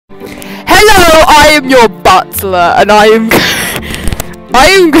am your Butler, and I am I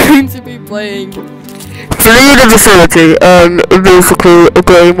am going to be playing Flee the Facility, basically a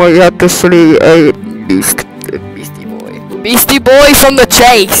game where you have to flee a beastie boy. Beastie boy from the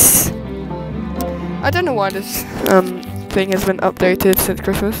chase! I don't know why this thing has been updated since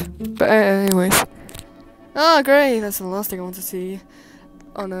Christmas, but anyways. Ah, great, that's the last thing I want to see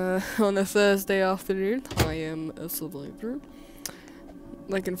on a Thursday afternoon. I am a survivor.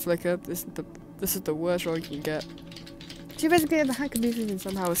 Like in Flickr, this is the worst role you can get. So you basically have a hack ability and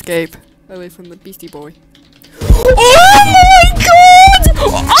somehow escape away from the beastie boy. Oh my god!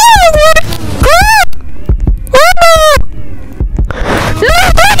 Oh my god! Oh!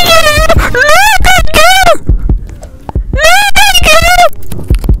 Look at you! Look at you! Look at you!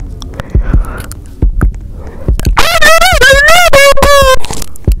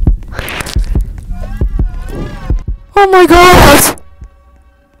 Oh my god!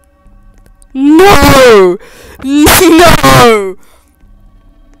 No! No!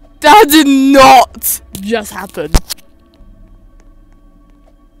 That did not just happen.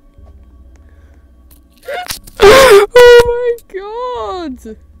 Oh my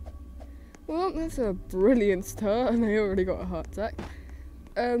god! Well, that's a brilliant start, and I already got a heart attack.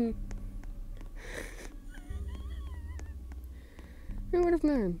 Who would have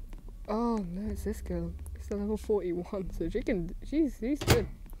known? Oh no, it's this girl. It's the level 41, so she's good.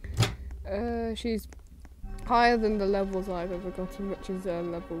 She's higher than the levels I've ever gotten, which is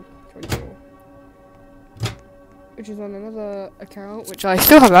level 24. Which is on another account, which I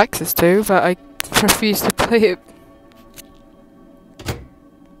still have access to, but I refuse to play it.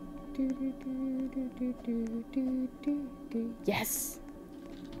 Yes!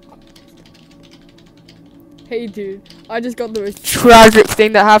 Hey dude, I just got the most tragic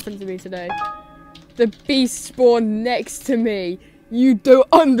thing that happened to me today. The beast spawned next to me. You don't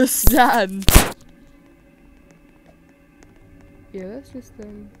understand. Yeah, let's just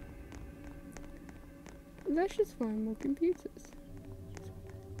find more computers.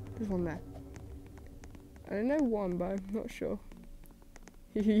 There's one there. I don't know one, but I'm not sure.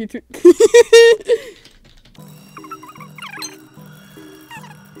 You took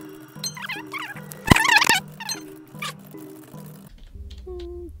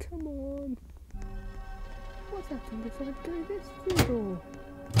oh, come on. What's happened if I go this through?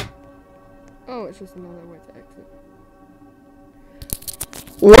 Oh, it's just another way to exit.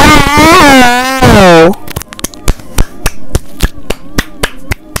 Wow!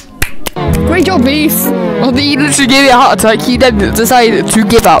 Great job, Beef! Oh, he literally gave me a heart attack, he then decided to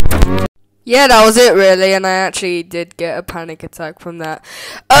give up. Yeah, that was it really, and I actually did get a panic attack from that.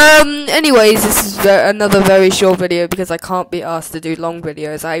 Anyways, this is another very short video because I can't be asked to do long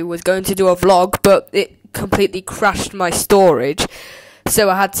videos. I was going to do a vlog, but it completely crashed my storage. So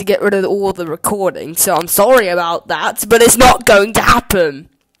I had to get rid of all the recording, so I'm sorry about that, but it's not going to happen.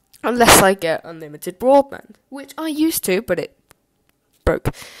 Unless I get unlimited broadband, which I used to, but it broke.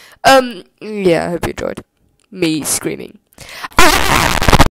 Yeah, I hope you enjoyed me screaming.